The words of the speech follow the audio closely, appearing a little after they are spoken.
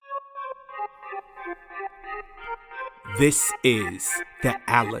This is the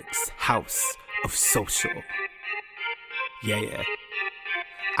Alex House of Social. Yeah,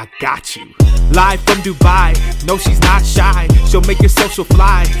 I got you. Live from Dubai, no she's not shy. She'll make your social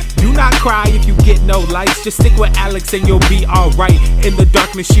fly. Do not cry if you get no likes. Just stick with Alex and you'll be alright. In the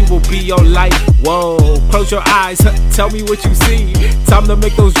darkness she will be your light. Whoa, close your eyes, tell me what you see. Time to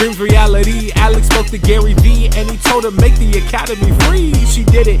make those dreams reality. Alex spoke to Gary Vee and he told her make the academy free. She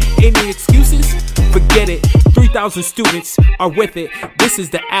did it, any excuses? Forget it, 3,000 students are with it. This is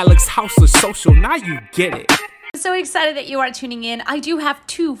the Alex House of Social, now you get it. So excited that you are tuning in. I do have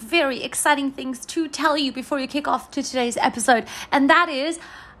two very exciting things to tell you before you kick off to today's episode. And that is,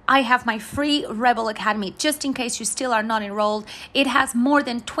 I have my free Rebel Academy, just in case you still are not enrolled. It has more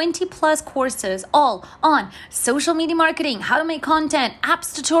than 20 plus courses, all on social media marketing, how to make content,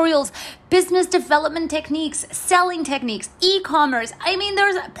 apps tutorials, business development techniques, selling techniques, e-commerce. I mean,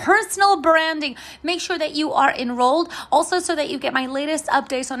 there's personal branding. Make sure that you are enrolled. Also, so that you get my latest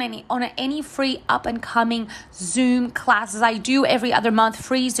updates on any free up and coming Zoom classes. I do every other month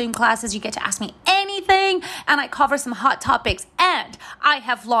free Zoom classes. You get to ask me anything and I cover some hot topics. And I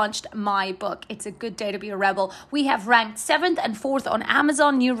have launched my book. It's a Good Day to Be a Rebel. We have ranked 7th and 4th on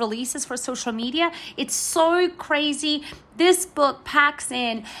Amazon new releases for social media. It's so crazy. This book packs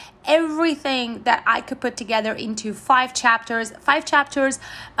in everything that I could put together into 5 chapters. 5 chapters,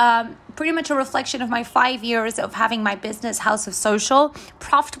 pretty much a reflection of my 5 years of having my business, House of Social,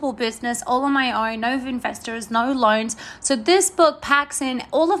 profitable business, all on my own, no investors, no loans. So this book packs in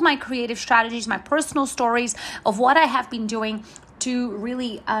all of my creative strategies, my personal stories of what I have been doing to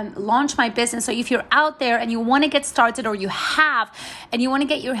really launch my business. So if you're out there and you want to get started, or you have, and you want to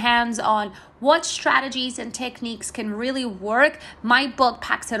get your hands on what strategies and techniques can really work, my book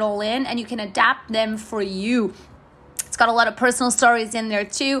packs it all in and you can adapt them for you. It's got a lot of personal stories in there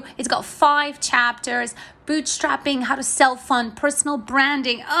too. It's got 5 chapters, bootstrapping, how to self-fund, personal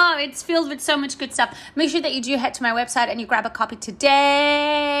branding. Oh, it's filled with so much good stuff. Make sure that you do head to my website and you grab a copy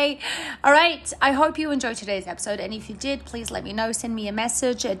today. All right. I hope you enjoyed today's episode. And if you did, please let me know. Send me a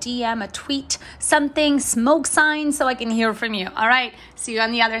message, a DM, a tweet, something, smoke sign, so I can hear from you. All right. See you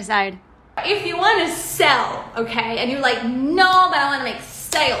on the other side. If you want to sell, okay, and you're like, no, but I want to make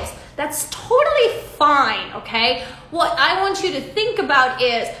sales, that's totally fine, okay? What I want you to think about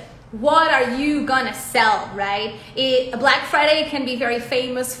is, what are you gonna sell, right? Black Friday can be very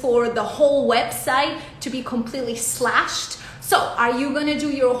famous for the whole website to be completely slashed. So are you gonna do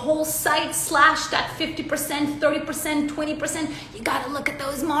your whole site slashed at 50%, 30%, 20%? You gotta look at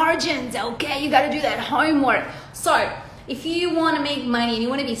those margins, okay? You gotta do that homework. So if you wanna make money and you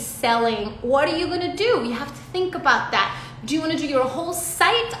wanna be selling, what are you gonna do? You have to think about that. Do you want to do your whole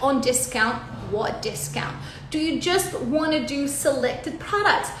site on discount? What discount? Do you just want to do selected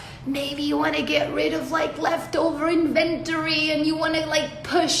products? Maybe you want to get rid of like leftover inventory and you want to like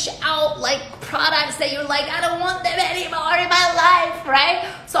push out like products that you're like, I don't want them anymore in my life, right?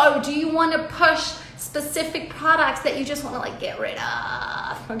 So do you want to push specific products that you just want to like get rid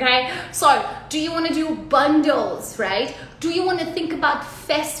of, okay? So do you want to do bundles, right? Do you want to think about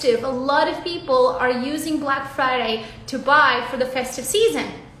festive? A lot of people are using Black Friday to buy for the festive season.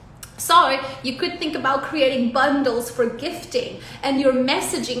 So you could think about creating bundles for gifting, and your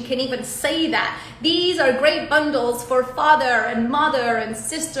messaging can even say that. These are great bundles for father and mother and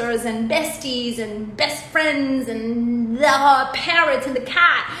sisters and besties and best friends and the parrot and the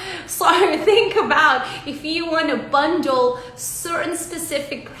cat. So think about if you want to bundle certain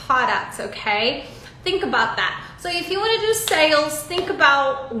specific products, okay? Think about that. So if you want to do sales, think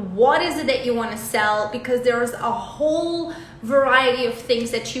about what is it that you want to sell, because there's a whole variety of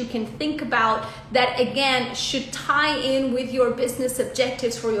things that you can think about that again should tie in with your business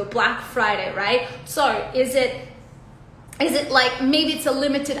objectives for your Black Friday, right? So is it like, maybe it's a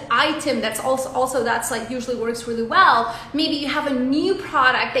limited item that's also that's like usually works really well. Maybe you have a new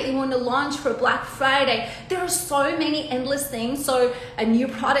product that you want to launch for Black Friday. There are so many endless things. So a new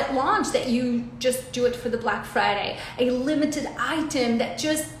product launch that you just do it for the Black Friday. A limited item that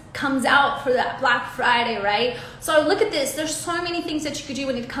just comes out for that Black Friday, right? So look at this. There's so many things that you could do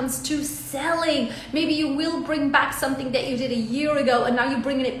when it comes to selling. Maybe you will bring back something that you did a year ago and now you're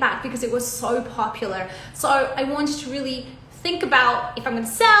bringing it back because it was so popular. So I want you to really think about, if I'm going to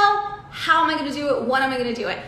sell, how am I going to do it? What am I going to do it?